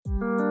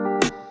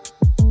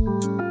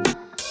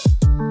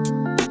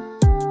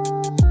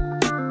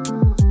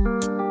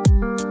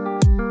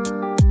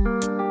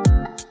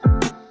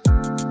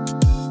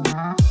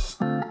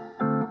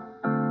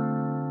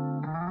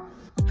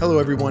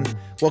everyone.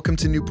 Welcome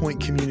to New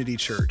Point Community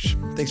Church.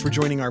 Thanks for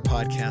joining our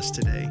podcast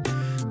today.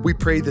 We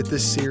pray that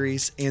this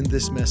series and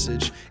this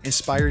message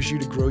inspires you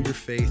to grow your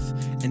faith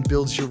and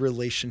builds your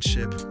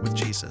relationship with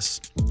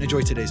Jesus.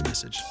 Enjoy today's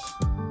message.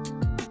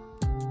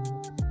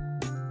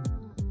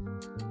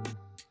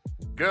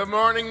 Good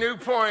morning, New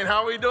Point.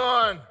 How we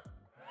doing?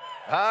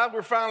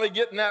 We're finally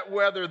getting that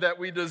weather that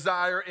we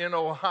desire in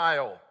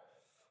Ohio.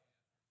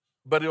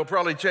 But it'll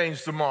probably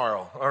change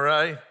tomorrow, all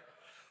right?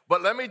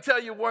 But let me tell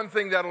you one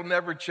thing that'll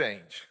never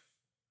change,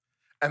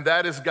 and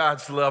that is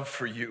God's love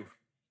for you.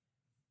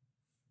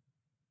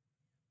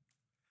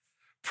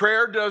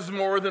 Prayer does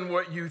more than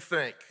what you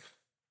think,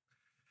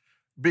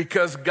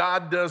 because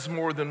God does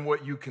more than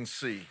what you can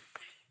see.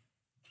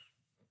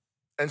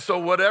 And so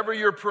whatever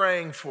you're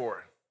praying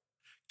for,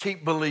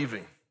 keep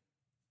believing,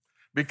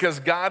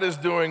 because God is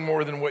doing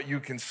more than what you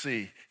can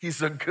see.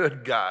 He's a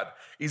good God.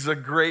 He's a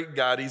great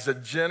God. He's a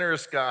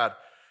generous God.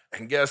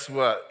 And guess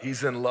what?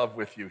 He's in love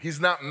with you. He's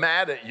not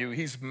mad at you.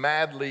 He's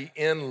madly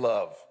in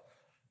love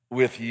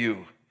with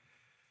you.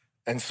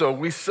 And so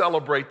we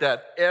celebrate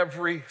that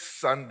every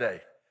Sunday.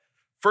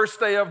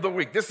 First day of the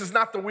week. This is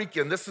not the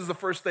weekend. This is the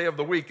first day of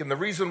the week. And the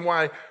reason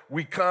why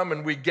we come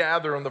and we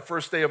gather on the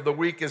first day of the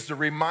week is to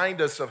remind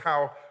us of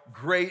how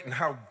great and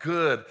how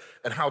good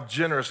and how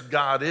generous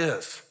God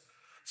is,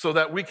 so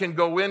that we can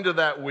go into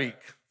that week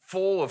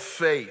full of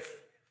faith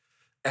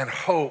and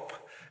hope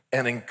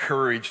and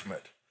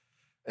encouragement.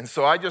 And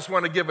so I just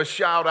want to give a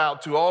shout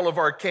out to all of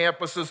our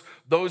campuses,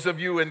 those of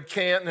you in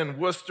Canton and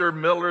Worcester,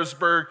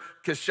 Millersburg,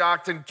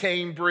 Coshocton,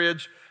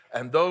 Cambridge,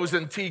 and those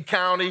in T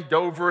County,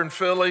 Dover and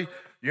Philly.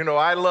 You know,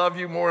 I love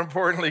you. More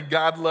importantly,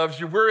 God loves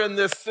you. We're in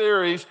this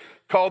series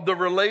called the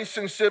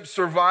Relationship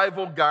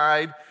Survival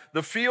Guide,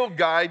 the Field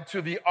Guide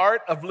to the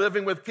Art of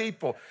Living with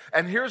People.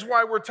 And here's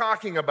why we're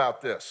talking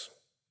about this.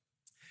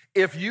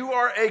 If you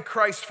are a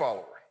Christ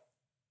follower,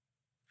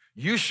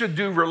 you should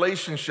do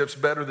relationships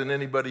better than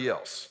anybody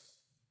else.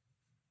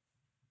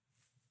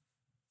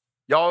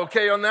 Y'all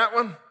okay on that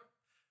one?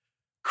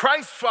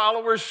 Christ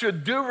followers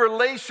should do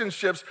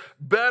relationships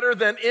better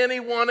than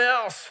anyone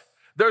else.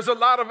 There's a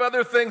lot of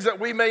other things that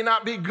we may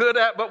not be good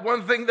at, but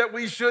one thing that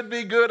we should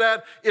be good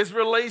at is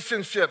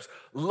relationships.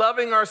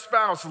 Loving our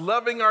spouse,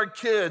 loving our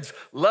kids,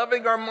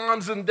 loving our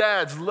moms and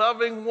dads,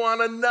 loving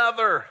one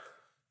another.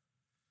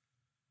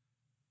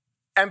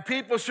 And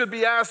people should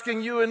be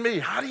asking you and me,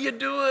 how do you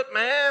do it,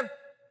 man?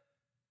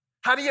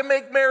 How do you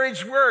make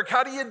marriage work?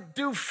 How do you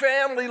do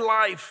family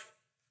life?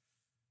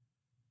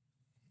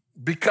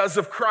 Because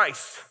of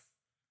Christ.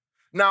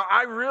 Now,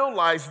 I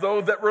realize,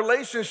 though, that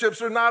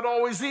relationships are not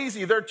always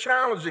easy. They're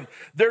challenging.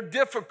 They're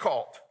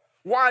difficult.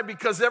 Why?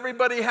 Because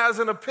everybody has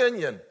an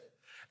opinion.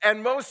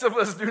 And most of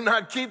us do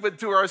not keep it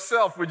to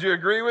ourselves. Would you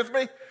agree with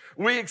me?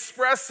 We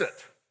express it.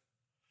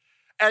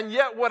 And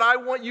yet what I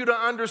want you to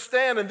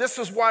understand, and this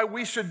is why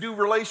we should do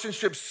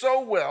relationships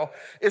so well,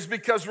 is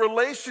because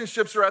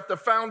relationships are at the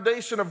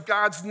foundation of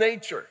God's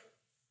nature.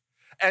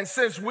 And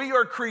since we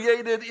are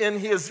created in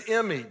His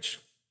image,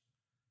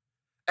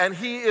 and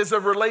He is a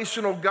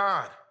relational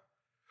God,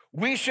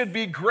 we should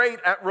be great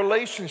at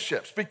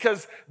relationships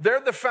because they're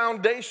the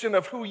foundation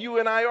of who you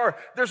and I are.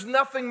 There's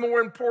nothing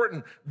more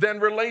important than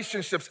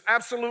relationships,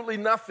 absolutely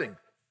nothing.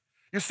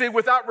 You see,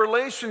 without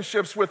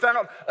relationships,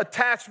 without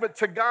attachment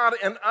to God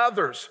and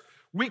others,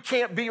 we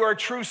can't be our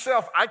true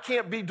self. I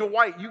can't be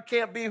Dwight. You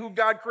can't be who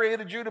God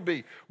created you to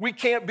be. We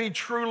can't be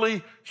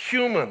truly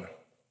human.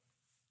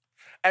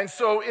 And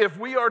so if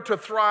we are to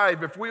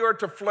thrive, if we are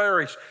to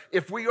flourish,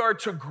 if we are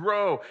to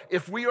grow,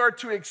 if we are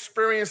to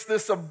experience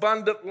this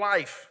abundant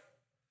life,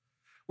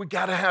 we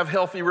got to have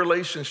healthy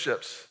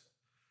relationships.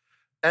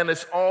 And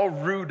it's all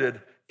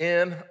rooted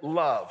in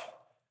love.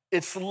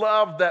 It's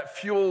love that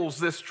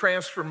fuels this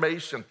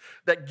transformation,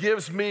 that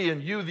gives me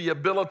and you the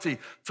ability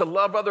to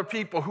love other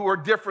people who are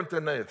different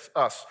than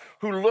us,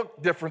 who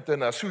look different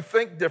than us, who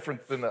think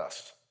different than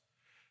us.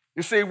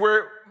 You see,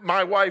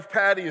 my wife,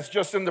 Patty, is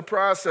just in the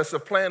process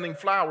of planting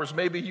flowers.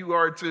 Maybe you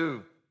are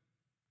too.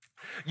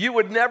 You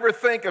would never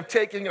think of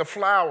taking a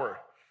flower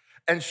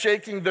and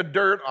shaking the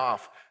dirt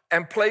off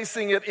and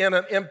placing it in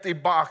an empty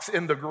box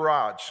in the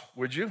garage,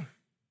 would you?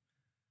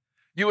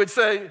 You would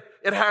say,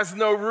 it has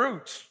no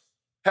roots,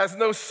 has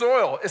no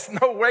soil. It's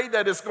no way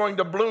that it's going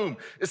to bloom.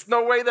 It's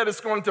no way that it's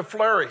going to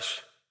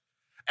flourish.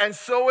 And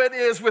so it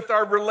is with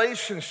our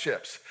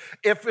relationships.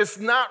 If it's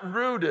not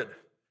rooted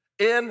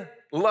in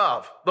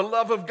love, the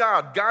love of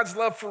God, God's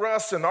love for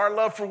us and our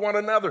love for one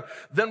another,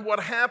 then what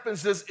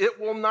happens is it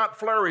will not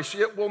flourish,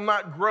 it will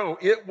not grow,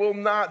 it will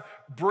not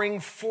bring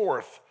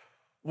forth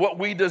what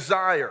we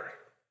desire.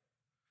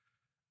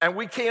 And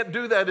we can't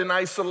do that in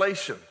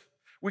isolation.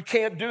 We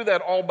can't do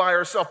that all by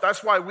ourselves.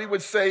 That's why we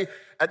would say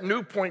at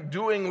New Point,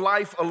 doing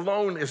life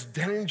alone is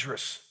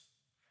dangerous.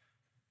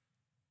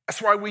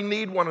 That's why we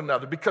need one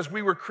another, because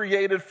we were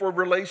created for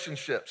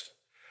relationships.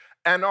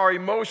 And our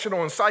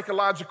emotional and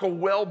psychological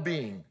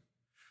well-being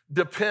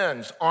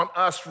depends on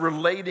us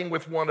relating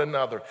with one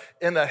another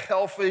in a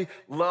healthy,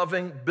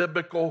 loving,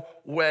 biblical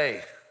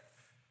way.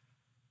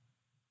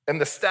 And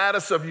the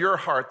status of your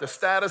heart, the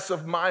status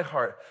of my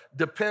heart,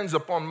 depends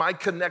upon my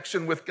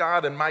connection with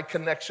God and my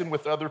connection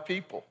with other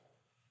people.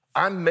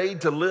 I'm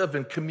made to live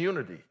in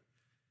community.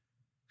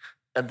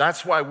 And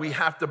that's why we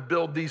have to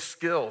build these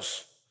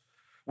skills.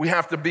 We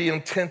have to be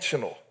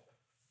intentional.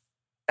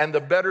 And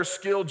the better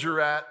skilled you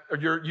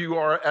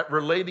are at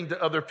relating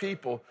to other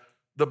people,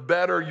 the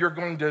better you're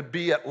going to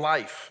be at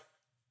life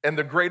and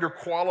the greater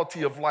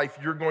quality of life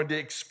you're going to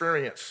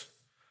experience.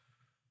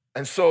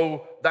 And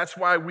so that's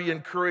why we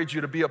encourage you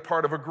to be a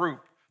part of a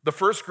group. The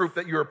first group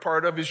that you're a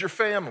part of is your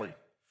family,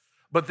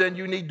 but then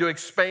you need to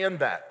expand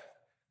that,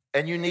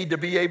 and you need to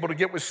be able to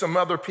get with some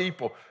other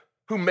people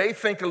who may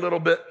think a little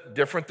bit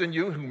different than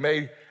you, who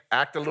may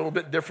act a little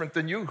bit different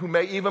than you, who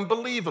may even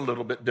believe a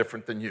little bit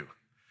different than you.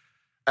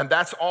 And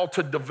that's all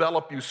to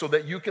develop you so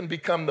that you can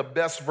become the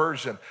best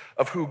version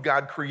of who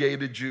God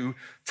created you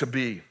to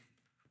be.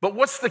 But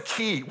what's the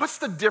key? What's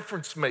the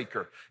difference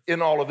maker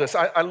in all of this?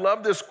 I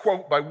love this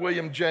quote by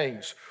William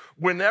James.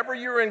 Whenever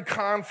you're in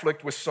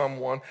conflict with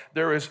someone,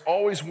 there is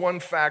always one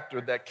factor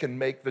that can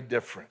make the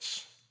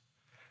difference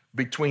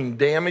between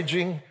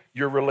damaging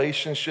your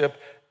relationship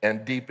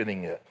and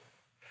deepening it.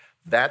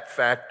 That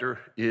factor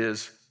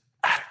is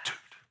attitude.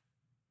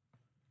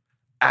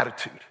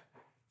 Attitude.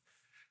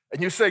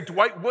 And you say,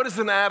 Dwight, what is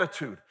an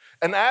attitude?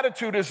 An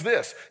attitude is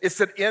this. It's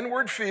an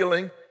inward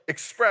feeling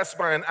expressed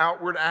by an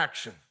outward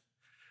action.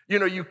 You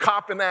know, you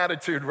cop an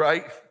attitude,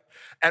 right?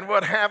 And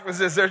what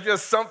happens is there's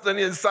just something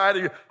inside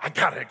of you. I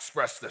gotta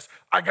express this.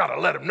 I gotta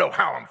let them know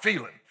how I'm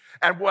feeling.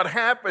 And what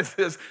happens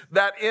is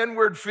that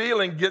inward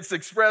feeling gets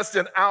expressed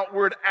in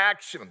outward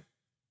action.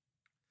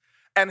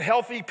 And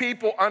healthy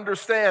people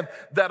understand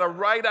that a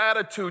right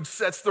attitude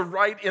sets the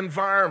right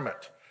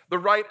environment, the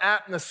right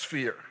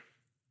atmosphere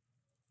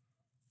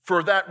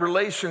for that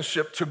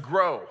relationship to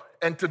grow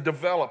and to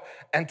develop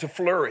and to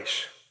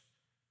flourish.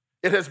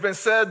 It has been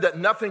said that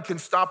nothing can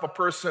stop a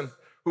person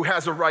who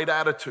has a right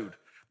attitude.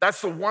 That's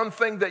the one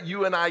thing that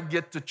you and I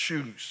get to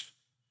choose.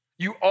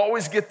 You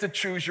always get to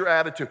choose your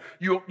attitude.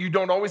 You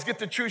don't always get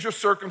to choose your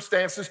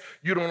circumstances.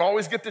 You don't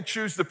always get to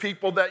choose the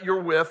people that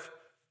you're with,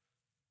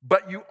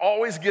 but you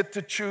always get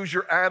to choose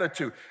your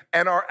attitude.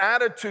 And our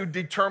attitude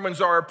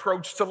determines our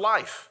approach to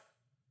life.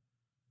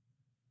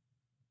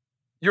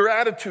 Your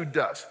attitude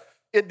does.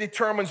 It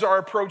determines our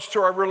approach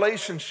to our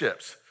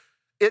relationships.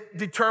 It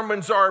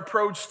determines our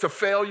approach to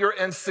failure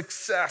and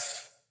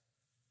success.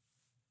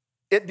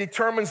 It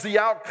determines the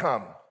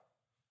outcome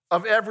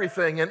of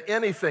everything and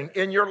anything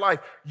in your life.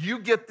 You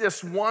get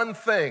this one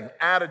thing,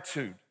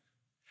 attitude.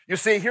 You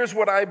see, here's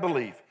what I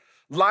believe.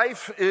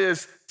 Life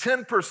is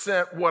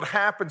 10% what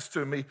happens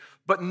to me,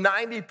 but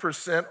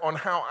 90% on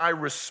how I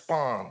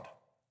respond.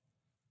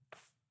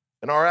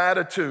 And our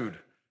attitude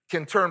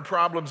can turn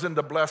problems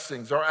into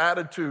blessings. Our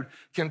attitude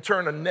can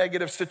turn a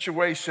negative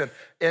situation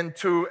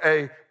into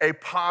a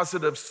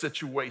positive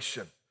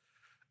situation.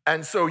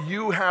 And so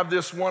you have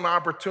this one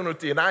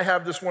opportunity, and I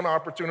have this one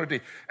opportunity.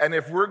 And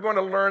if we're going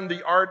to learn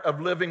the art of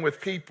living with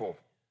people,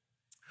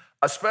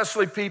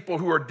 especially people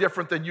who are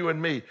different than you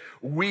and me,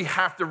 we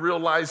have to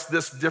realize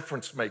this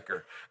difference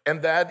maker,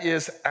 and that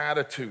is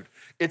attitude.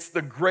 It's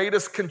the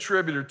greatest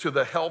contributor to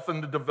the health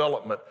and the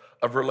development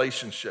of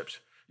relationships.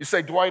 You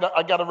say, Dwight,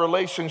 I got a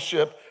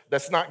relationship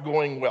that's not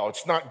going well.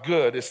 It's not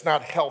good. It's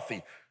not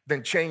healthy.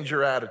 Then change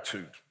your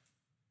attitude.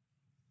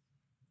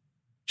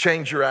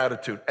 Change your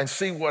attitude and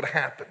see what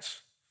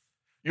happens.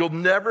 You'll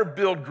never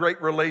build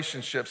great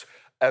relationships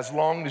as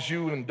long as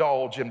you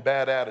indulge in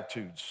bad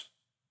attitudes.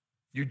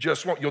 You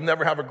just won't. You'll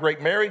never have a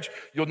great marriage.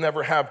 You'll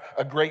never have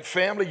a great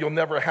family. You'll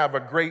never have a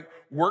great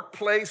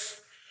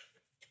workplace.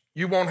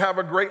 You won't have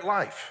a great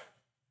life.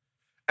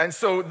 And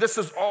so this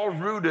is all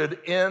rooted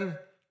in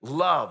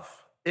love.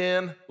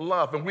 In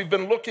love. And we've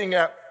been looking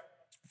at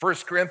 1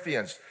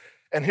 Corinthians,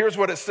 and here's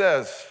what it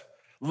says.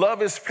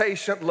 Love is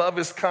patient, love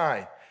is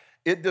kind.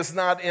 It does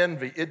not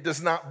envy, it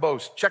does not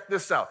boast. Check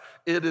this out.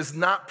 It is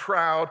not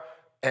proud,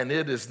 and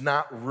it is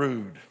not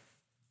rude.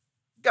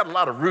 Got a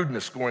lot of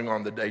rudeness going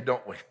on today,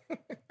 don't we?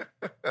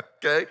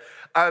 Okay?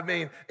 I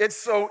mean, it's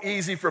so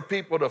easy for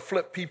people to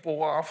flip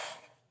people off.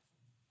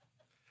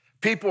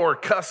 People are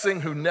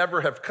cussing who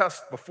never have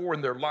cussed before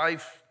in their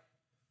life.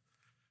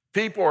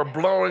 People are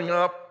blowing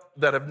up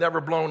that have never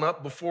blown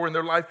up before in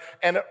their life.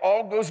 And it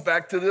all goes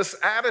back to this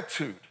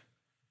attitude.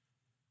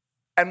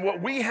 And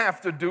what we have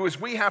to do is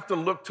we have to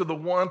look to the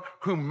one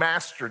who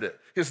mastered it.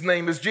 His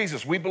name is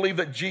Jesus. We believe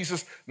that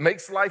Jesus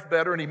makes life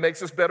better and he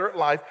makes us better at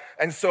life.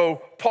 And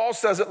so Paul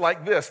says it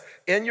like this.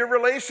 In your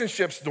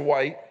relationships,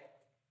 Dwight,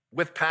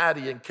 with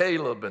Patty and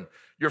Caleb and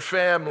your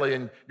family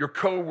and your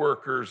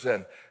coworkers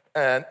and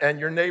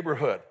your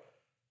neighborhood,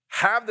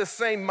 have the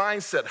same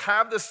mindset,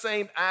 have the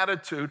same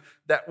attitude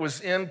that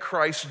was in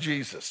Christ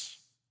Jesus.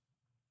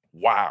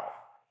 Wow.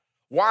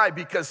 Why?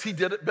 Because he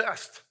did it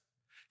best.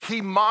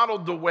 He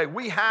modeled the way.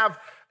 We have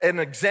an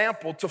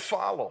example to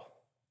follow.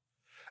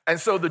 And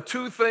so the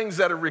two things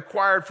that are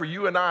required for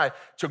you and I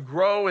to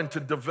grow and to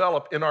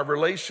develop in our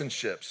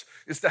relationships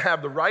is to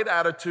have the right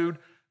attitude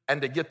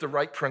and to get the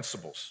right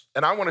principles.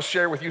 And I want to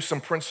share with you some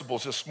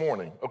principles this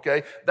morning,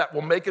 okay, that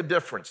will make a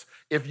difference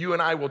if you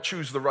and I will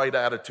choose the right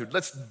attitude.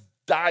 Let's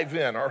dive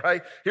in, all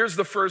right? Here's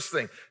the first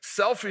thing.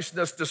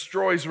 Selfishness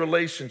destroys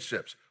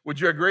relationships.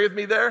 Would you agree with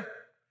me there?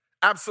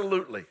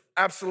 Absolutely,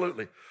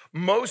 absolutely.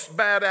 Most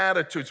bad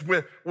attitudes,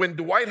 when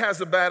Dwight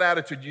has a bad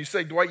attitude, you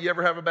say, Dwight, you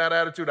ever have a bad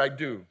attitude? I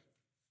do.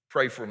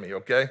 Pray for me,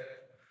 okay?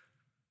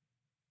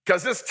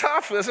 Because it's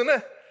tough, isn't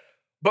it?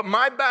 But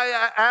my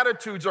bad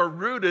attitudes are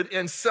rooted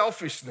in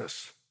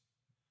selfishness.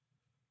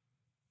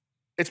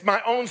 It's my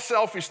own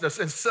selfishness,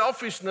 and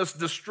selfishness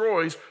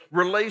destroys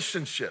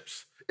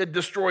relationships. It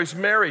destroys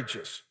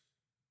marriages.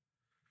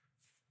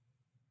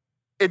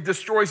 It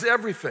destroys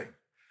everything.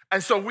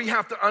 And so we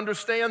have to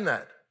understand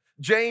that.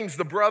 James,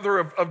 the brother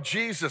of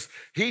Jesus,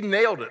 he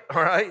nailed it,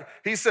 all right?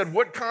 He said,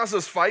 what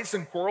causes fights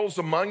and quarrels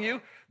among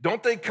you?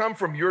 Don't they come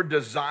from your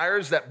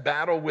desires that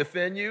battle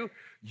within you?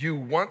 You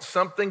want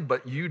something,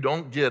 but you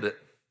don't get it.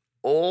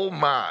 Oh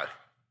my.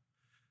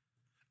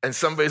 And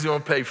somebody's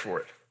going to pay for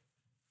it.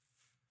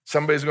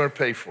 Somebody's going to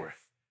pay for it.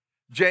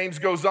 James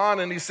goes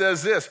on and he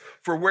says this,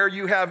 for where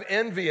you have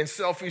envy and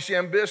selfish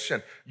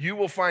ambition, you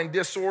will find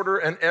disorder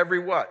and every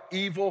what?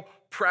 Evil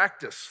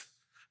practice.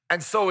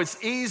 And so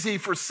it's easy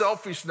for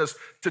selfishness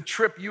to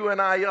trip you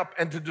and I up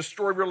and to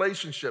destroy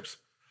relationships.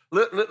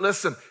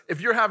 Listen,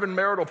 if you're having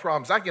marital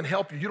problems, I can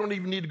help you. You don't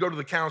even need to go to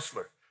the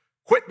counselor.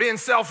 Quit being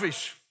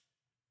selfish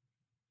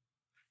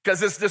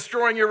because it's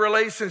destroying your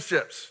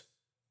relationships.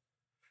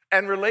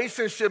 And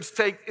relationships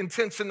take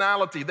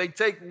intentionality. They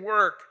take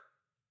work.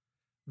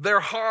 They're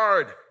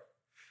hard.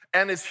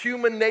 And it's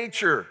human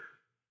nature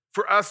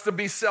for us to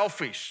be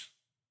selfish.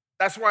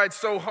 That's why it's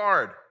so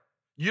hard.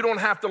 You don't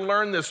have to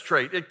learn this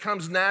trait. It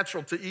comes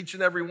natural to each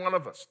and every one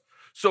of us.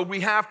 So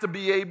we have to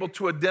be able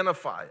to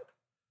identify it.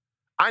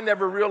 I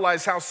never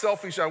realized how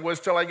selfish I was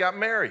till I got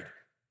married.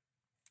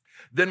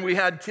 Then we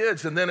had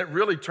kids, and then it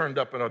really turned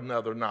up in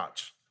another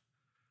notch.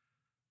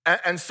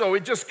 And so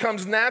it just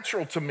comes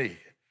natural to me.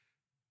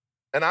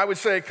 And I would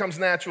say it comes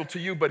natural to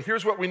you, but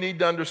here's what we need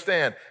to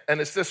understand, and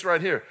it's this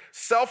right here.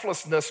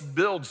 Selflessness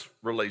builds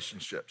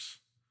relationships.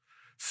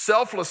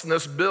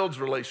 Selflessness builds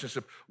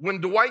relationship.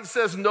 When Dwight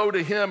says no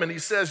to him and he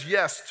says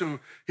yes to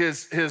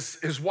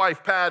his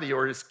wife, Patty,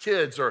 or his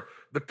kids, or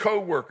the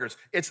co-workers,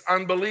 it's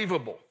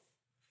unbelievable.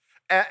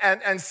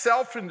 And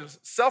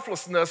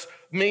selflessness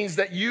means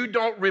that you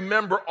don't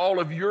remember all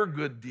of your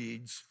good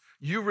deeds.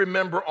 You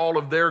remember all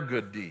of their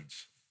good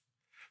deeds.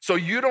 So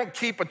you don't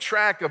keep a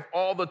track of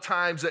all the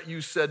times that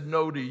you said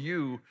no to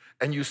you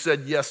and you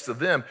said yes to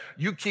them.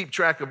 You keep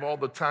track of all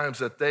the times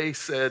that they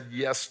said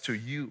yes to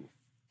you.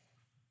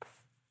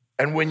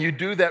 And when you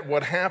do that,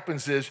 what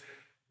happens is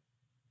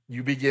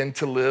you begin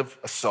to live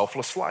a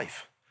selfless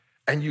life.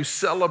 And you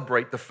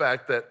celebrate the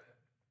fact that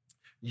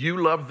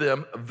you love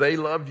them, they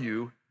love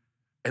you,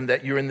 and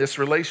that you're in this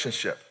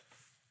relationship.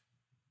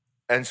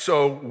 And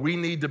so we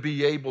need to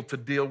be able to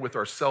deal with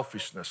our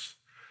selfishness.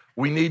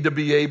 We need to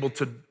be able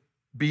to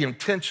be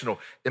intentional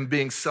in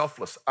being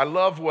selfless. I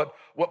love what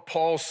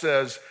Paul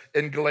says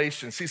in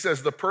Galatians. He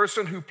says, the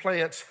person who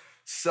plants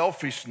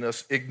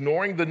selfishness,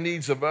 ignoring the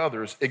needs of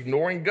others,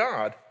 ignoring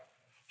God,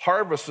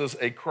 harvests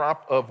a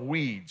crop of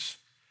weeds,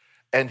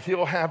 and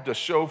he'll have to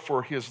show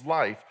for his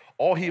life.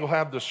 All he'll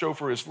have to show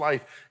for his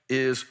life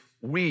is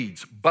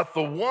weeds. But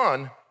the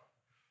one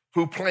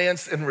who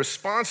plants in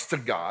response to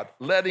God,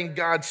 letting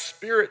God's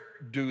Spirit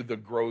do the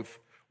growth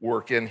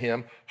work in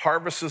him,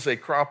 harvests a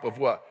crop of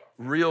what?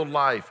 Real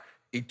life,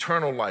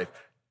 eternal life,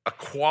 a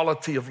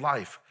quality of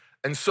life.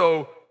 And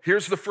so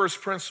here's the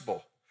first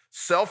principle.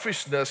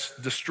 Selfishness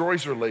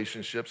destroys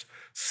relationships.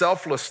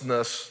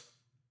 Selflessness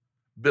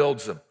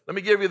builds them. Let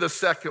me give you the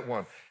second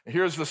one.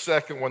 Here's the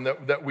second one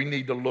that we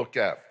need to look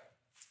at.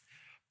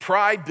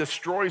 Pride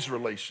destroys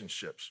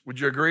relationships. Would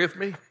you agree with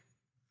me?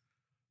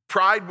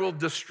 Pride will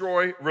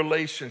destroy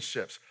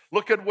relationships.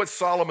 Look at what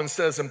Solomon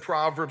says in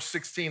Proverbs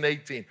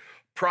 16:18.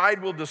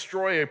 Pride will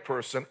destroy a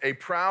person. A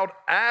proud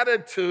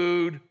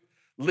attitude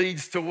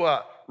leads to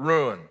what?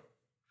 Ruin.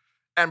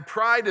 And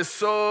pride is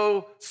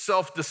so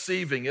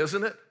self-deceiving,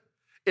 isn't it?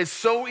 It's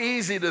so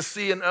easy to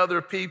see in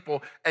other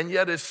people, and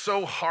yet it's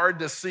so hard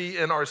to see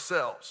in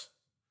ourselves.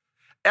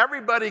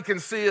 Everybody can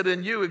see it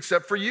in you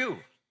except for you.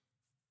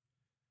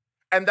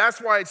 And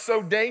that's why it's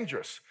so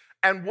dangerous.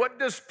 And what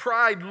does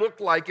pride look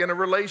like in a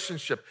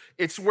relationship?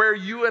 It's where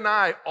you and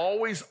I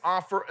always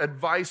offer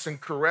advice and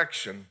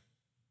correction,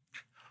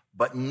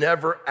 but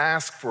never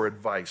ask for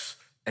advice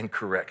and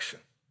correction.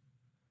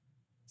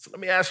 So let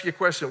me ask you a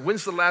question.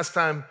 When's the last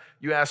time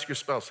you asked your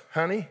spouse,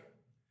 honey,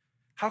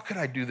 how could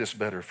I do this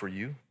better for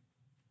you?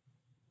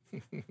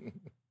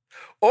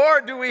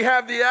 Or do we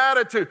have the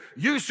attitude,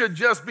 you should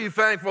just be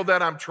thankful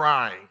that I'm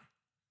trying?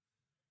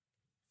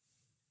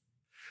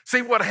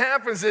 See, what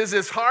happens is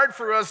it's hard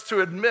for us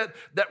to admit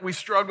that we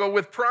struggle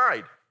with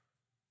pride.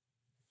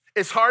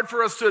 It's hard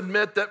for us to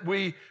admit that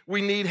we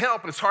need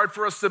help. It's hard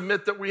for us to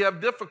admit that we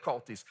have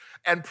difficulties.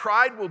 And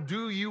pride will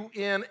do you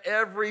in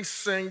every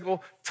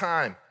single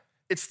time.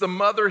 It's the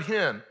mother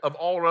hen of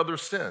all other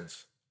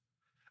sins.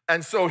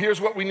 And so here's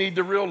what we need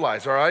to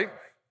realize, all right?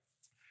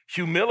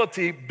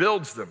 Humility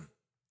builds them.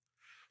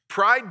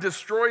 Pride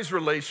destroys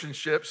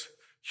relationships.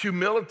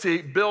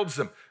 Humility builds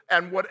them.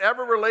 And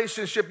whatever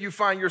relationship you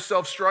find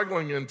yourself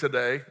struggling in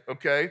today,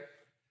 okay,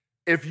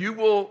 if you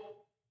will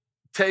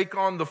take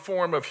on the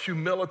form of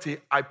humility,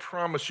 I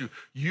promise you,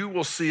 you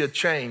will see a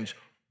change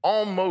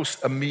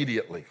almost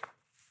immediately.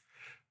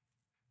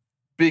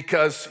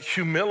 Because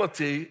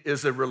humility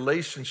is a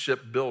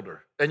relationship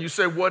builder. And you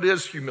say, what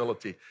is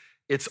humility?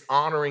 It's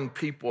honoring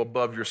people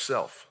above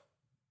yourself.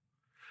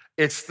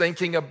 It's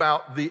thinking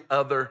about the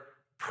other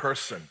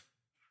person.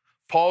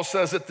 Paul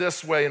says it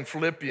this way in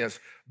Philippians,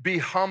 be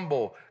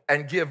humble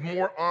and give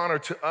more honor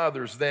to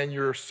others than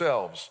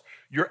yourselves.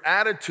 Your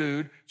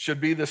attitude should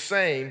be the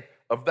same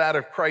of that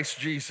of Christ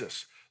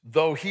Jesus.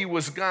 Though he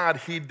was God,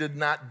 he did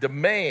not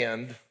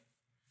demand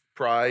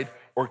pride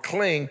or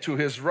cling to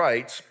his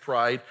rights,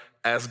 pride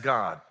as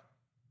God.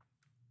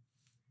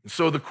 And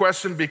so the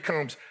question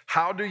becomes,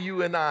 how do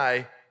you and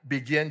I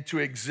begin to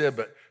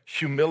exhibit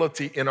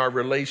humility in our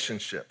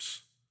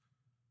relationships?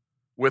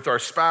 With our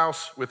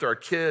spouse, with our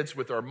kids,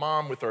 with our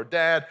mom, with our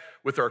dad,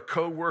 with our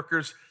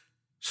coworkers,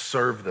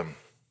 serve them.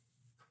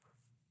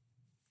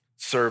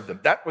 Serve them.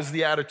 That was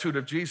the attitude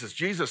of Jesus.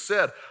 Jesus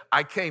said,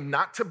 I came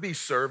not to be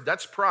served,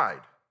 that's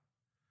pride,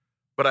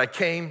 but I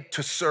came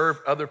to serve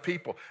other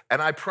people.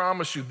 And I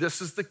promise you,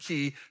 this is the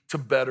key to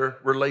better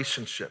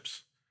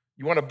relationships.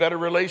 You want a better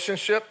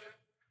relationship?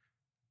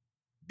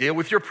 Deal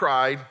with your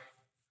pride,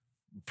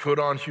 put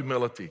on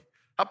humility.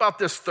 How about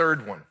this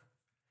third one?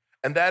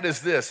 And that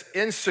is this: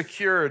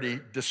 insecurity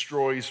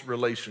destroys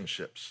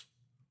relationships.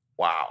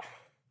 Wow.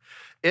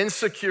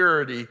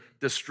 Insecurity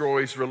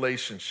destroys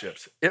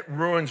relationships. It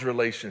ruins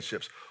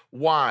relationships.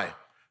 Why?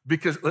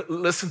 Because,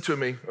 listen to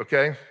me,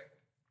 okay?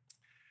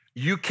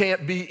 You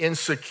can't be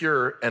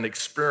insecure and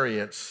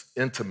experience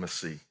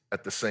intimacy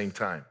at the same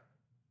time.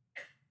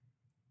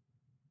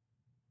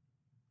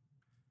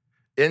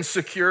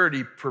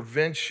 Insecurity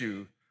prevents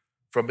you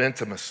from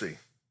intimacy.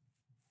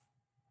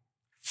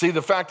 See,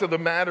 the fact of the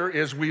matter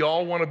is we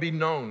all want to be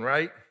known,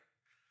 right?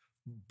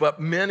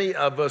 But many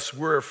of us,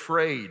 we're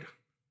afraid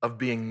of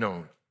being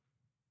known.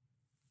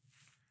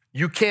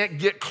 You can't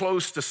get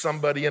close to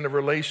somebody in a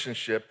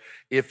relationship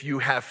if you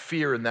have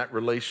fear in that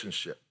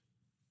relationship.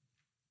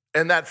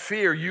 And that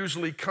fear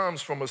usually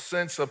comes from a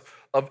sense of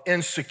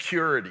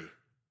insecurity.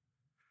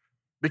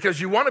 Because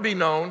you want to be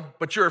known,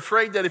 but you're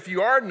afraid that if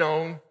you are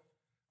known,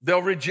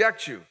 they'll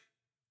reject you.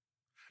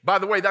 By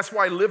the way, that's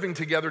why living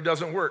together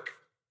doesn't work.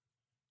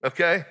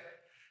 Okay?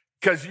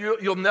 Because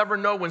you'll never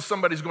know when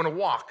somebody's going to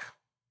walk.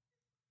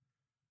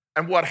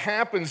 And what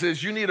happens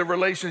is you need a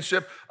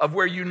relationship of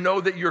where you know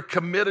that you're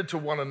committed to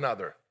one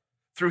another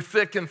through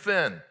thick and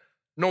thin,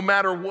 no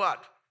matter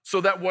what.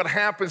 So that what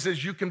happens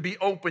is you can be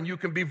open, you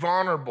can be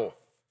vulnerable,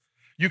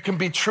 you can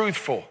be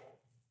truthful.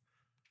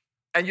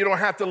 And you don't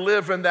have to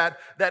live in that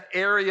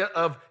area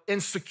of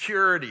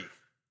insecurity.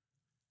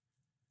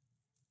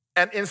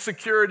 And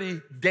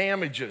insecurity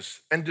damages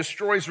and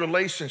destroys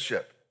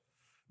relationship.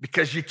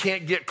 Because you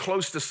can't get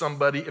close to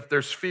somebody if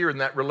there's fear in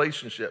that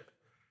relationship.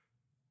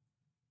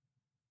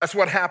 That's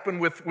what happened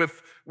with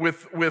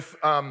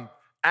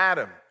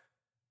Adam.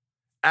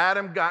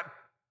 Adam got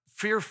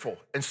fearful,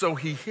 and so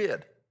he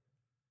hid.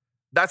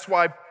 That's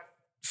why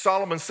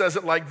Solomon says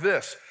it like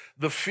this: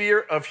 the fear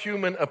of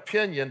human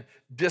opinion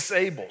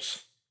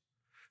disables.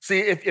 See,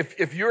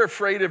 if you're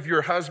afraid of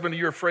your husband, or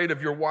you're afraid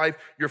of your wife,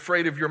 you're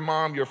afraid of your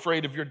mom, you're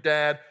afraid of your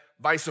dad,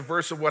 vice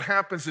versa, what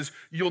happens is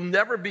you'll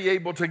never be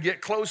able to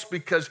get close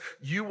because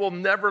you will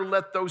never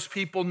let those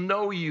people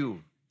know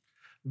you,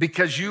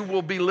 because you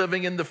will be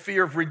living in the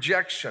fear of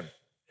rejection.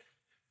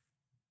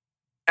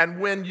 And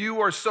when you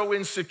are so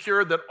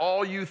insecure that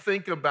all you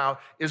think about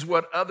is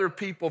what other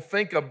people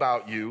think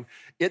about you,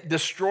 it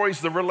destroys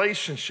the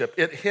relationship.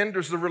 It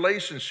hinders the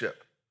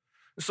relationship.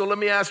 So let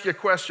me ask you a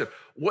question.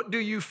 What do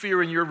you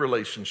fear in your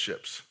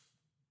relationships?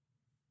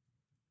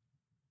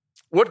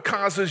 What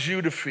causes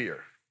you to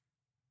fear?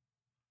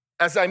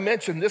 As I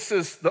mentioned, this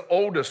is the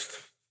oldest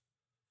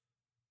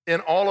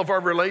in all of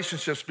our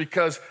relationships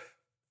because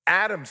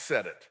Adam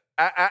said it.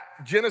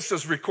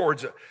 Genesis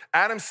records it.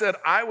 Adam said,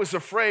 I was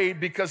afraid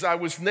because I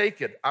was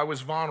naked. I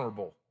was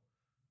vulnerable.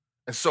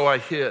 And so I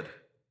hid.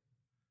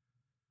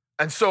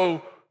 And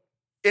so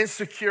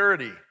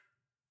insecurity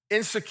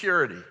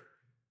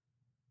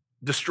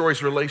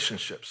destroys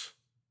relationships.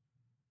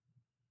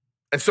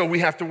 And so we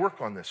have to work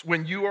on this.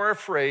 When you are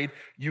afraid,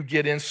 you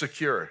get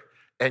insecure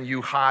and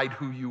you hide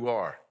who you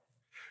are.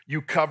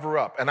 You cover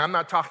up. And I'm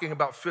not talking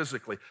about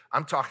physically.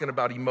 I'm talking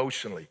about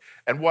emotionally.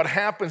 And what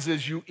happens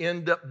is you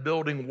end up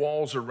building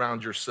walls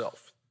around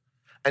yourself.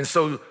 And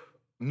so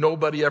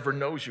nobody ever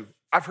knows you.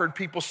 I've heard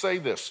people say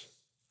this.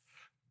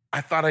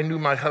 I thought I knew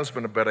my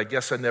husband, but I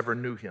guess I never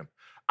knew him.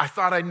 I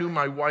thought I knew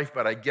my wife,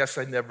 but I guess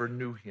I never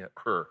knew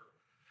her.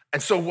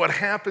 And so what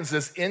happens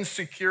is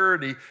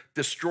insecurity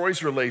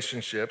destroys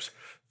relationships.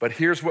 But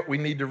here's what we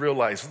need to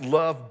realize.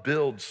 Love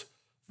builds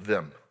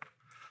them.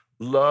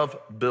 Love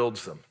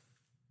builds them.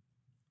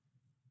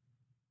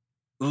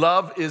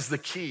 Love is the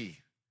key.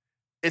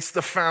 It's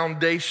the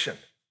foundation.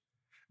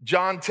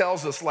 John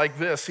tells us like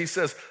this. He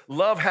says,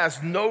 love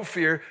has no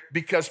fear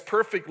because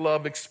perfect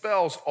love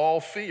expels all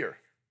fear.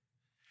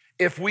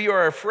 If we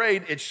are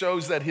afraid, it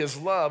shows that his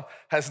love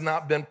has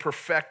not been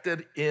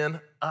perfected in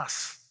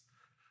us.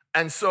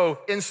 And so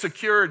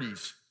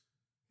insecurities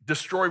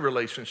destroy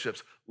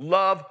relationships.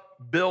 Love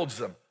builds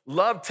them.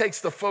 Love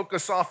takes the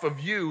focus off of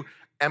you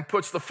and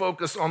puts the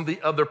focus on the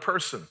other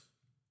person.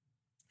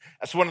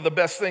 That's one of the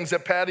best things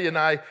that Patty and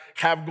I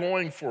have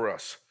going for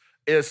us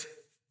is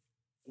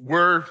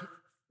we're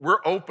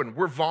open,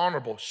 we're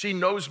vulnerable. She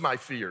knows my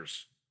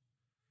fears.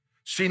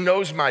 She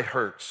knows my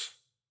hurts.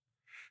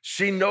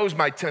 She knows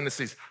my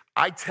tendencies.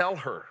 I tell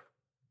her.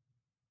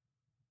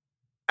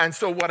 And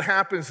so what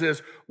happens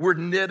is we're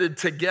knitted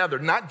together,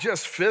 not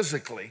just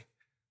physically.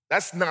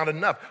 That's not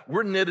enough.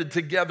 We're knitted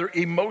together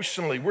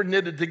emotionally. We're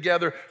knitted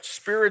together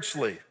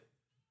spiritually.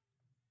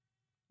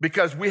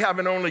 Because we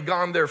haven't only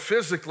gone there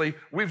physically,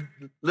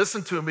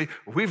 listen to me,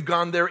 we've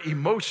gone there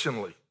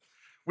emotionally.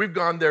 We've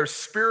gone there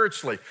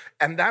spiritually.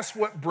 And that's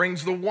what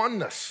brings the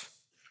oneness.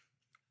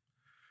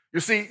 You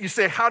see, you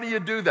say, how do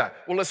you do that?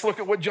 Well, let's look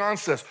at what John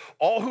says.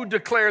 All who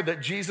declare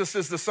that Jesus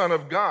is the Son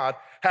of God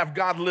have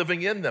God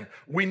living in them.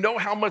 We know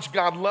how much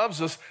God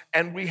loves us,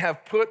 and we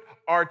have put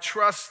our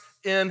trust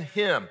in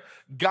him.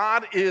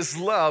 God is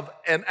love,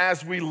 and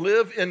as we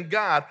live in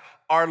God,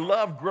 our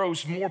love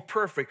grows more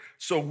perfect,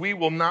 so we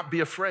will not be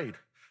afraid.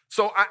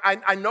 So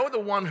I know the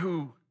one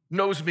who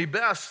knows me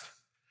best,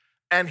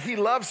 and he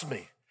loves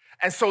me.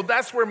 And so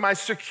that's where my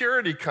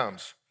security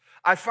comes.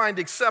 I find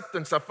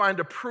acceptance, I find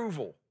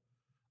approval.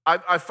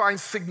 I find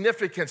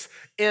significance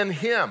in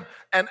him.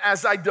 And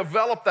as I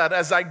develop that,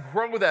 as I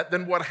grow that,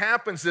 then what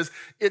happens is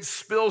it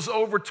spills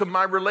over to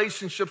my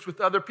relationships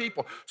with other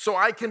people. So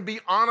I can be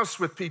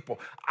honest with people.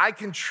 I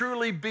can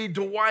truly be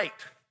Dwight.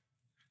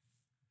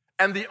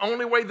 And the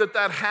only way that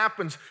that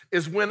happens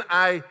is when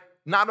I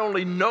not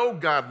only know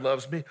God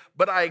loves me,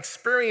 but I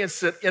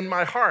experience it in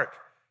my heart.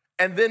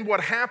 And then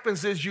what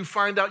happens is you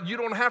find out you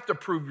don't have to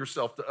prove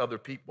yourself to other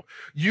people.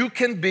 You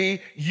can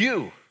be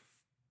you.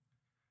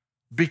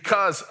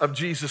 Because of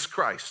Jesus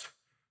Christ.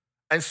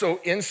 And so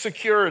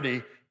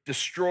insecurity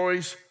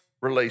destroys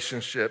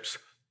relationships.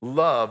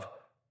 Love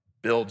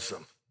builds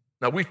them.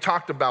 Now, we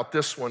talked about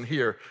this one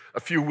here a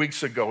few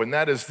weeks ago, and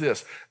that is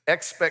this: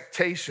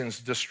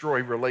 expectations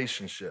destroy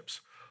relationships.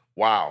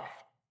 Wow,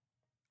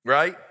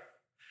 right?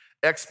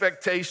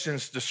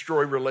 Expectations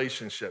destroy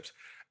relationships.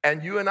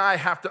 And you and I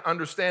have to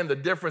understand the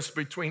difference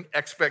between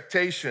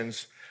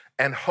expectations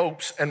and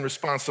hopes and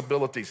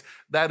responsibilities.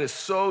 That is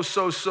so,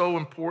 so, so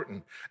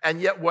important. And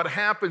yet what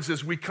happens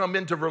is we come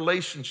into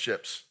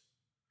relationships,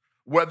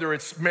 whether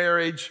it's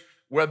marriage,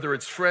 whether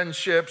it's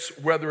friendships,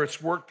 whether it's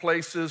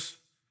workplaces,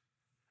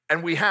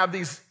 and we have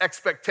these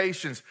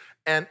expectations.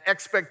 And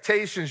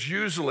expectations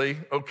usually,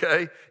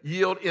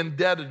 yield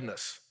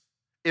indebtedness.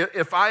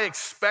 If I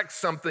expect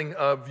something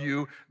of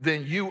you,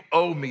 then you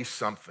owe me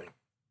something.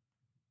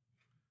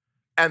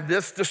 And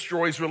this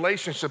destroys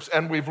relationships.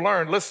 And we've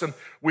learned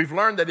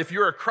that if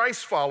you're a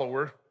Christ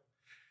follower,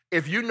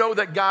 if you know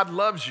that God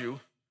loves you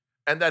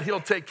and that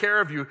he'll take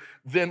care of you,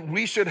 then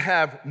we should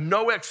have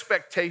no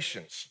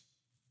expectations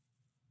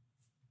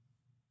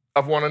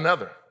of one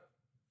another.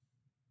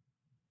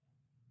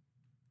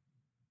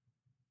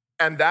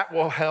 And that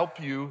will help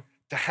you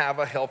to have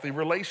a healthy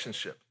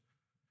relationship.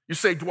 You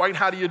say, Dwight,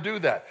 how do you do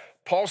that?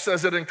 Paul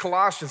says it in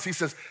Colossians. He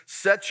says,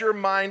 set your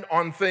mind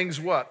on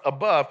things what?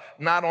 Above,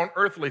 not on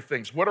earthly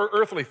things. What are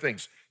earthly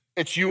things?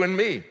 It's you and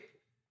me.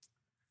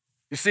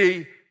 You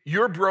see,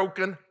 you're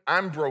broken,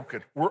 I'm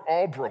broken. We're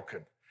all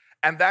broken.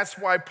 And that's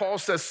why Paul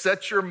says,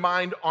 set your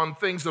mind on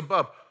things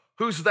above.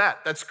 Who's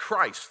that? That's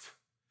Christ.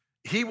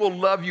 He will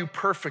love you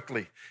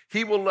perfectly.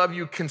 He will love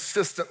you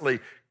consistently,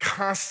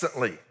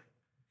 constantly.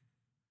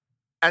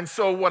 And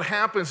so what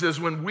happens is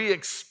when we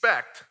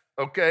expect,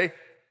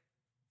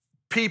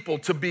 people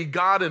to be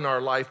God in our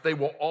life, they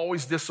will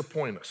always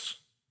disappoint us.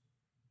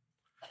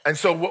 And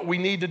so what we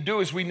need to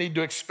do is we need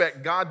to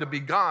expect God to be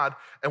God,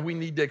 and we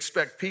need to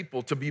expect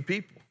people to be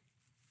people.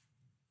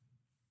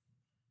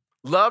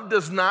 Love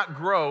does not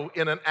grow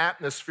in an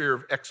atmosphere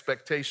of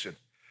expectation.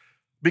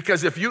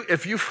 Because if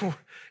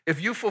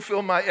you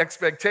fulfill my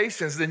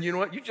expectations, then you know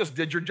what? You just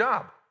did your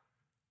job.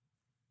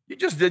 You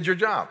just did your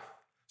job.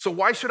 So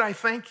why should I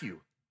thank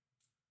you?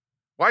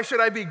 Why should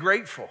I be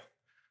grateful?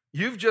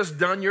 You've just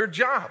done your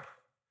job.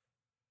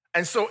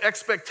 And so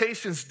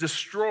expectations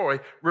destroy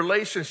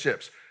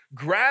relationships.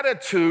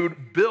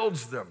 Gratitude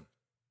builds them.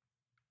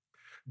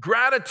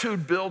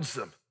 Gratitude builds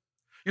them.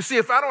 You see,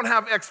 if I don't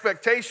have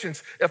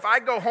expectations, if I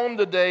go home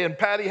today and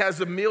Patty has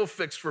a meal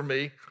fixed for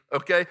me,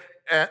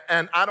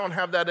 and I don't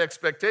have that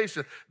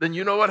expectation, then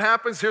you know what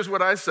happens? Here's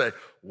what I say.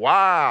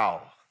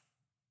 Wow,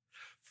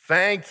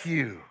 thank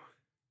you.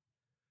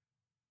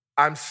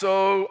 I'm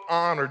so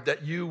honored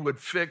that you would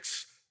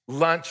fix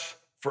lunch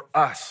for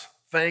us.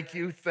 Thank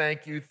you,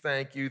 thank you,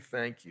 thank you,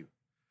 thank you.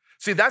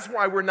 See, that's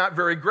why we're not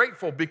very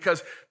grateful,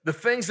 because the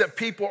things that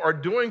people are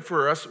doing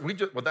for us,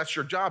 well, that's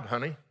your job,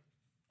 honey.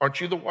 Aren't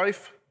you the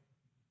wife?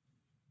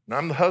 And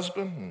I'm the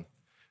husband, and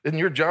isn't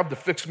your job to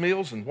fix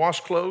meals and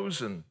wash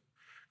clothes and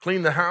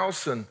clean the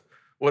house and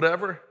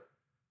whatever?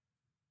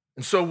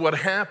 And so what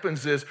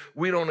happens is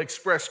we don't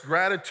express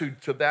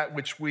gratitude to that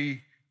which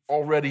we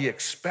already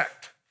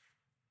expect.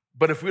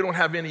 But if we don't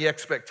have any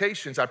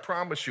expectations, I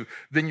promise you,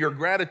 then your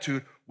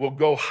gratitude will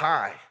go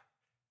high.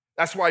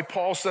 That's why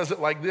Paul says it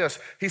like this.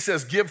 He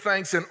says, give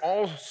thanks in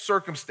all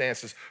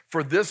circumstances,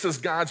 for this is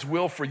God's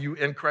will for you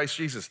in Christ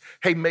Jesus.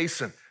 Hey,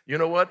 Mason, you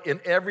know what? In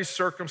every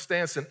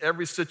circumstance, in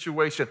every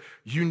situation,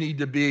 you need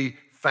to be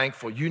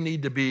thankful. You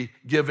need to be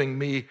giving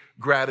me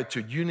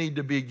gratitude. You need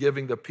to be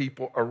giving the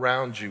people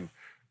around you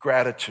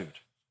gratitude.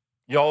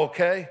 Y'all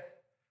okay?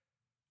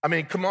 I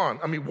mean, come on.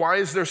 I mean, why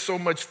is there so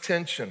much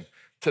tension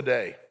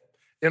today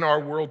in our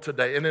world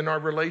today and in our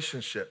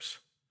relationships?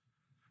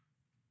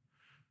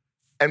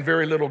 And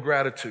very little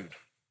gratitude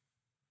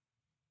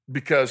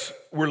because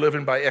we're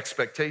living by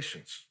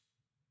expectations.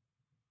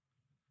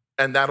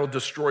 And that'll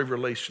destroy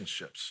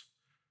relationships.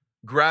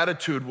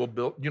 Gratitude will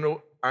build,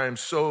 I am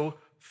so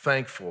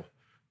thankful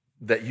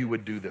that you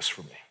would do this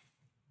for me.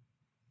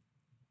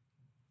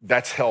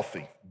 That's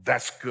healthy.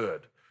 That's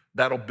good.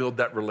 That'll build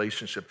that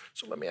relationship.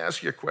 So let me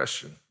ask you a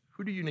question.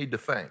 Who do you need to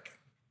thank?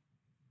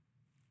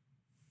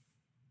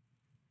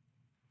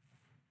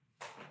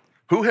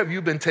 Who have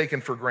you been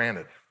taking for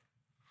granted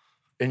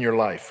in your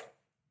life?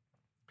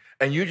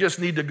 And you just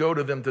need to go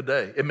to them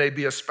today. It may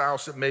be a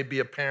spouse, it may be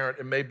a parent,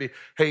 it may be,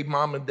 hey,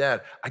 mom and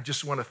dad, I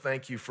just want to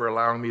thank you for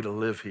allowing me to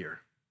live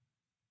here.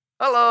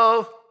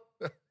 Hello.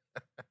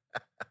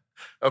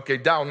 Okay,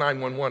 dial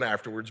 911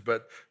 afterwards,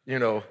 but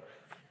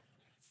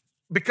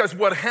because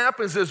what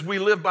happens is we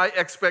live by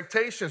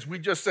expectations. We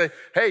just say,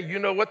 hey, you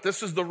know what?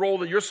 This is the role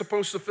that you're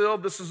supposed to fill.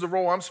 This is the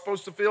role I'm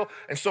supposed to fill.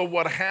 And so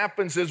what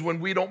happens is when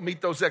we don't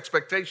meet those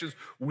expectations,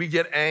 we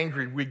get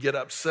angry, we get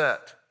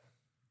upset.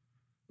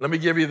 Let me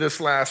give you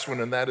this last one,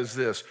 and that is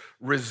this.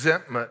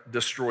 Resentment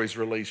destroys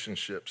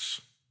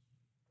relationships.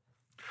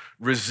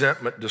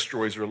 Resentment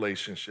destroys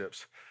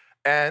relationships.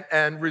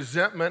 And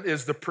resentment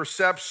is the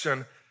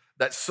perception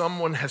that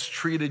someone has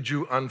treated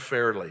you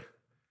unfairly.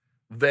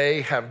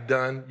 They have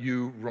done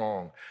you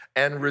wrong.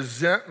 And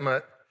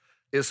resentment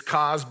is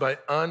caused by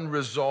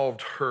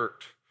unresolved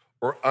hurt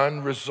or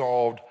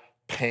unresolved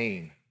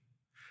pain.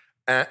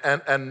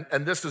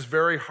 And this is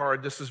very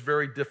hard. This is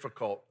very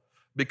difficult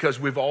because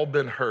we've all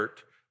been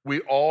hurt.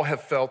 We all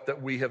have felt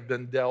that we have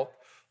been dealt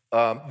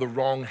the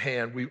wrong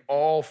hand. We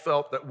all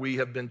felt that we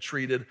have been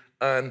treated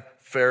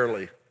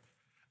unfairly.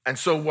 And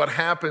so what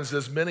happens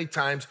is many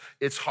times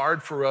it's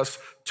hard for us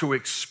to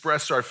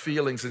express our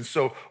feelings. And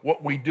so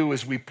what we do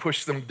is we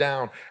push them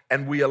down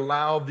and we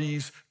allow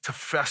these to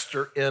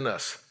fester in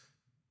us.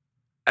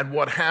 And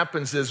what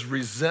happens is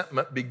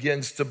resentment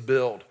begins to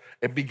build.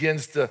 It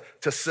begins to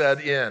set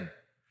in.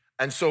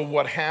 And so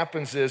what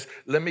happens is,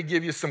 let me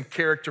give you some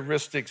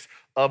characteristics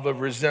of a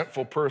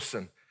resentful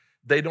person.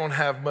 They don't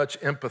have much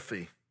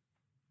empathy.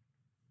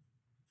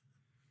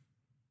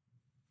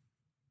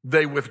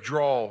 They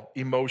withdraw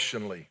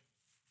emotionally.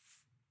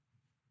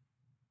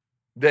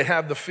 They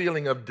have the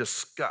feeling of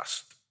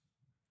disgust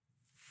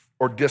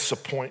or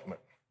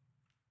disappointment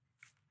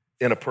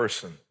in a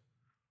person.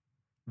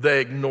 They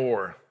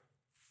ignore.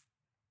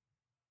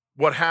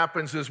 What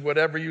happens is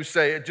whatever you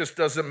say, it just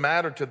doesn't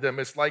matter to them.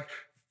 It's like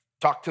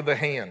talk to the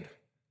hand.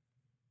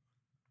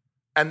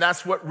 And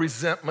that's what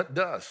resentment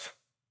does.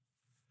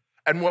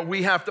 And what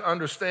we have to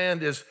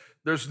understand is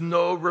there's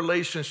no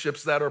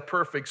relationships that are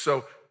perfect.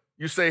 So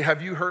you say,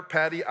 have you hurt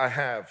Patty? I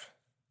have.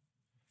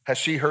 Has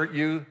she hurt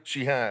you?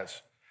 She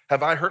has.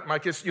 Have I hurt my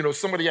kids?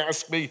 Somebody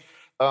asked me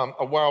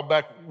a while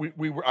back,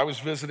 I was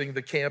visiting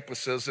the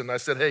campuses, and I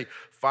said, hey,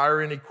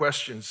 fire any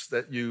questions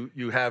that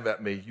you have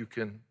at me, you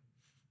can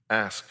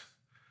ask.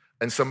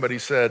 And somebody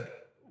said,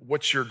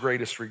 what's your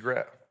greatest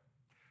regret?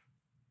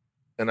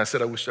 And I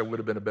said, I wish I would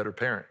have been a better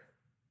parent.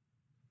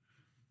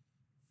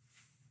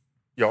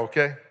 Y'all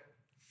okay?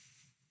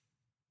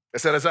 I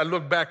said, as I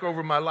look back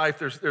over my life,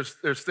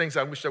 there's things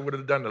I wish I would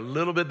have done a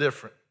little bit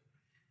different.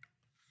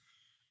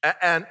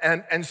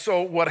 And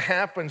so what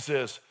happens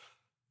is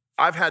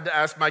I've had to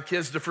ask my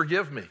kids to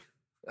forgive me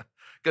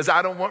because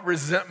I don't want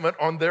resentment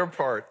on their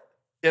part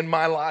in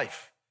my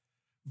life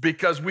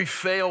because we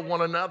fail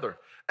one another.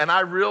 And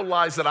I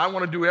realize that I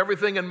want to do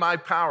everything in my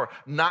power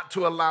not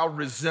to allow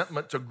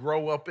resentment to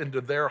grow up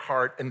into their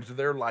heart and into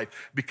their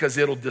life because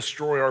it'll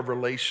destroy our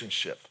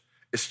relationship.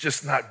 It's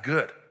just not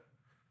good.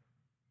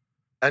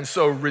 And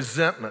so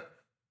resentment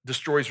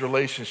destroys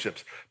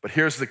relationships. But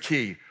here's the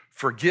key.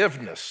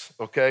 Forgiveness,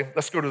 okay?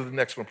 Let's go to the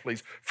next one,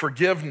 please.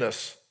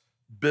 Forgiveness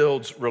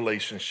builds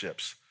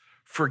relationships.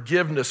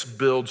 Forgiveness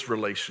builds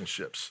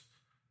relationships.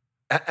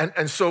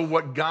 And so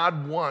what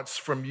God wants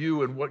from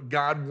you and what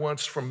God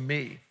wants from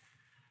me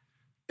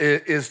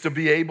is to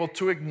be able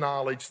to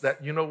acknowledge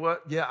that, you know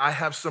what? Yeah, I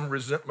have some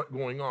resentment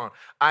going on.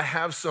 I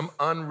have some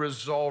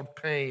unresolved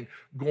pain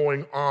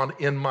going on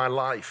in my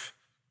life.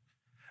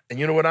 And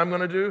you know what I'm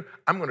going to do?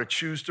 I'm going to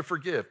choose to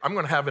forgive. I'm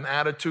going to have an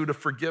attitude of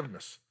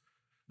forgiveness.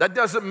 That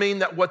doesn't mean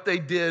that what they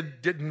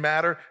did didn't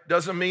matter.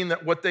 Doesn't mean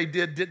that what they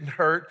did didn't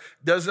hurt.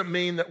 Doesn't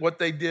mean that what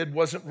they did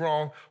wasn't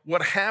wrong.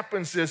 What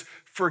happens is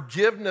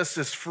forgiveness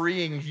is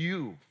freeing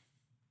you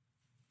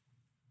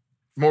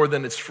more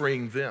than it's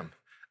freeing them.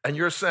 And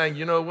you're saying,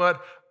 you know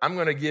what? I'm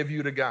going to give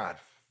you to God.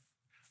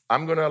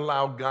 I'm going to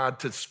allow God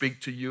to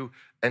speak to you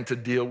and to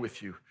deal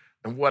with you.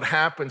 And what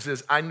happens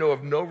is I know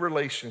of no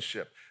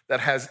relationship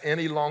that has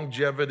any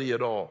longevity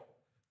at all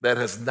that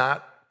has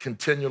not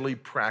continually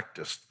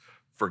practiced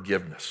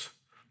forgiveness.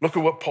 Look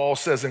at what Paul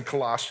says in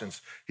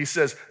Colossians. He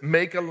says,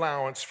 make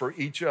allowance for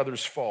each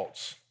other's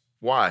faults.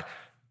 Why?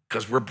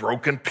 Because we're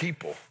broken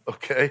people,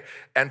 okay?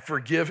 And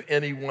forgive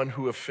anyone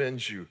who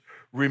offends you.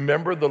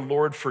 Remember, the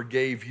Lord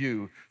forgave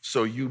you,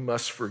 so you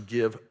must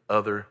forgive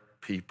other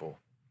people.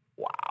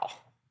 Wow.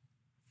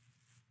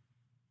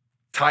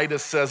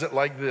 Titus says it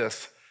like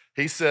this.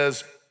 He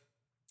says,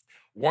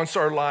 once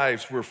our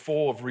lives were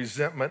full of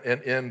resentment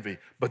and envy,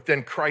 but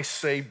then Christ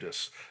saved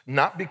us,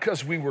 not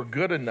because we were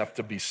good enough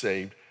to be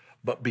saved,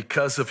 but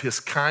because of his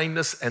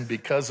kindness and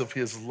because of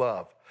his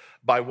love,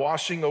 by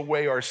washing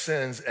away our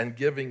sins and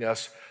giving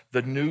us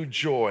the new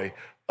joy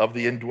of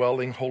the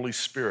indwelling Holy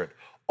Spirit,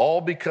 all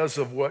because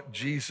of what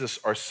Jesus,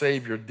 our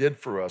Savior, did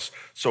for us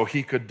so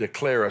he could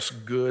declare us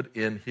good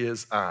in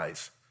his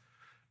eyes.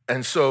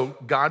 And so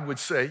God would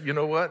say, you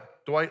know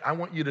what, Dwight, I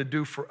want you to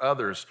do for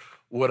others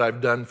what I've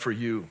done for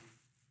you.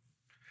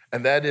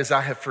 And that is,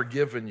 I have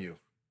forgiven you.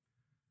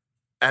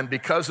 And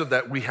because of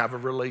that, we have a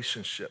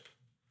relationship.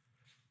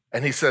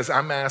 And he says,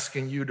 I'm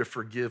asking you to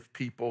forgive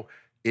people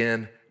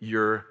in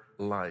your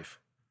life.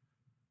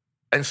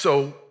 And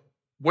so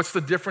what's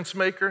the difference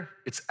maker?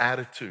 It's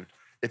attitude.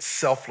 It's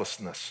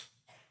selflessness,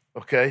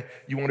 okay?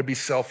 You want to be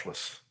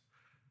selfless.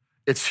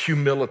 It's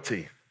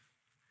humility.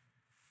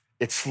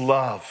 It's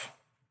love,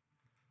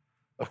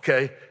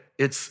 okay?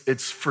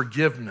 It's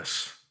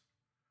forgiveness.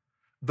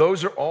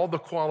 Those are all the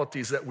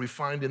qualities that we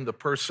find in the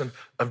person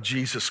of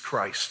Jesus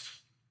Christ.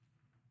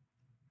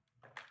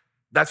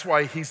 That's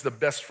why he's the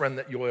best friend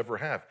that you'll ever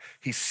have.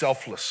 He's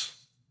selfless.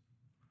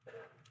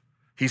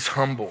 He's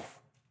humble.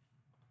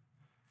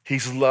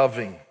 He's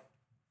loving.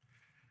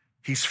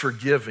 He's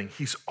forgiving.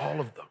 He's all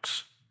of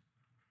those.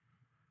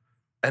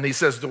 And he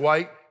says,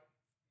 Dwight,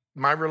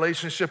 my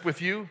relationship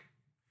with you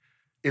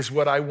is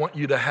what I want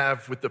you to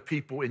have with the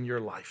people in your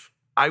life.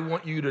 I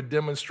want you to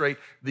demonstrate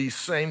these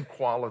same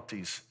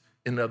qualities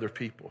in other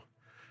people.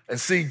 And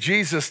see,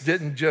 Jesus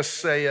didn't just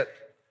say it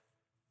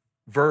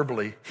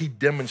verbally, he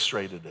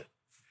demonstrated it.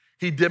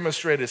 He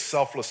demonstrated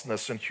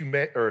selflessness and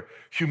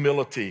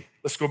humility.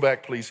 Let's go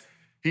back, please.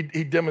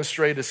 He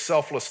demonstrated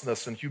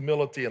selflessness and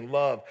humility and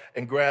love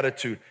and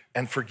gratitude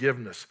and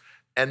forgiveness.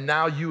 And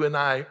now you and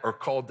I are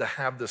called to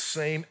have the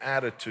same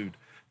attitude,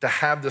 to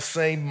have the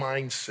same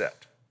mindset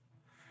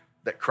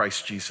that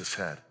Christ Jesus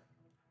had.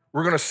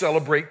 We're going to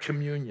celebrate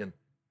communion.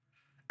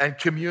 And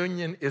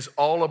communion is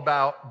all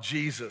about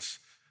Jesus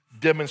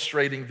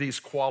demonstrating these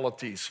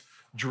qualities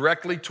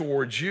directly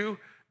towards you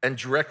and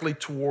directly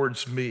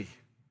towards me.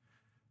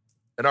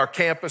 And our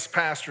campus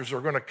pastors are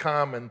going to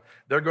come and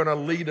they're going to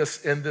lead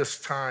us in this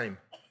time.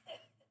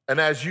 And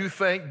as you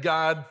thank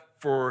God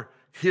for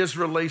his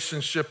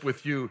relationship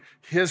with you,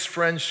 his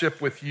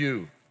friendship with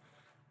you,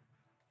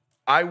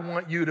 I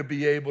want you to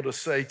be able to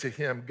say to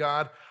him,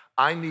 God,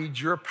 I need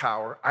your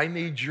power. I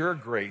need your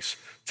grace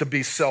to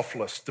be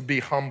selfless, to be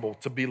humble,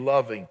 to be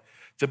loving,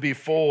 to be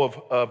full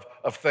of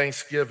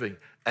thanksgiving,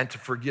 and to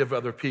forgive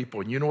other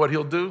people. And you know what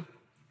he'll do?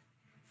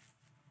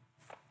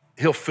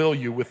 He'll fill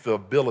you with the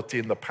ability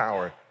and the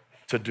power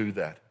to do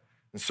that.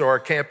 And so our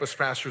campus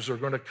pastors are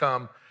going to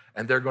come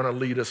and they're going to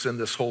lead us in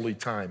this holy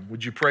time.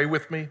 Would you pray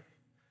with me?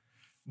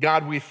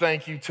 God, we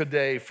thank you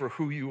today for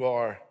who you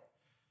are.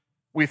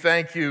 We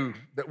thank you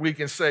that we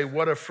can say,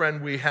 what a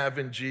friend we have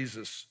in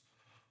Jesus.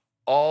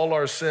 All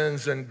our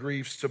sins and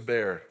griefs to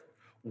bear.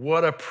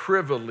 What a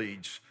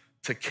privilege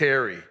to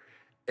carry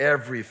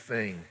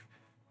everything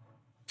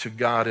to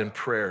God in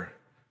prayer.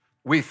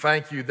 We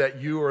thank you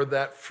that you are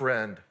that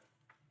friend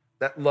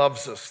that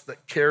loves us,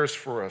 that cares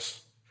for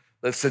us,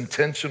 that's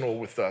intentional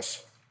with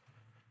us.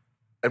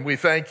 And we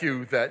thank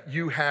you that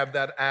you have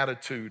that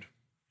attitude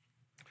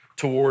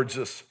towards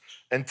us.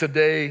 And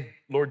today,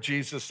 Lord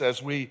Jesus,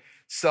 as we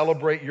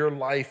celebrate your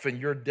life and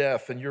your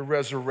death and your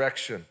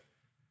resurrection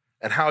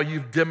and how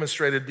you've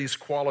demonstrated these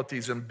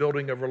qualities in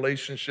building a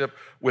relationship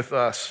with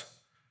us,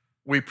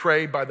 we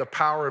pray by the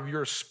power of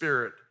your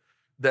Spirit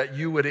that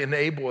you would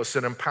enable us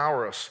and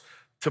empower us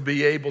to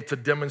be able to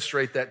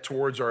demonstrate that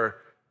towards our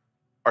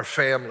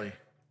family,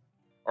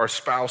 our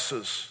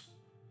spouses,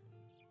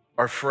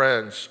 our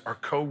friends, our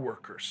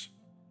coworkers,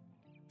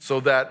 so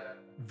that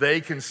they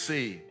can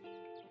see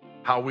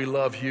how we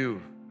love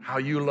you, how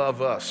you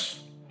love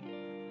us,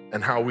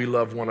 and how we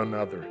love one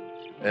another.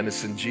 And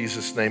it's in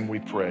Jesus' name we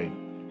pray.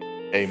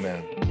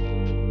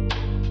 Amen.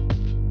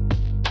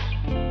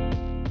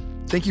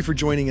 Thank you for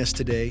joining us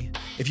today.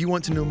 If you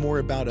want to know more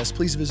about us,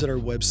 please visit our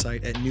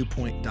website at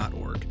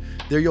newpoint.org.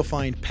 There you'll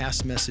find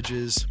past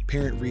messages,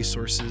 parent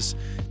resources,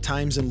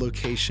 times and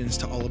locations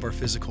to all of our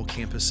physical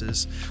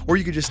campuses, or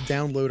you could just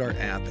download our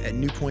app at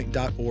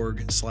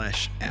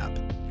newpoint.org/app.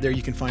 There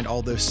you can find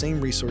all those same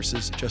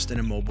resources just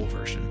in a mobile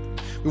version.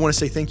 We want to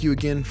say thank you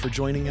again for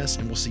joining us,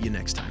 and we'll see you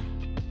next time.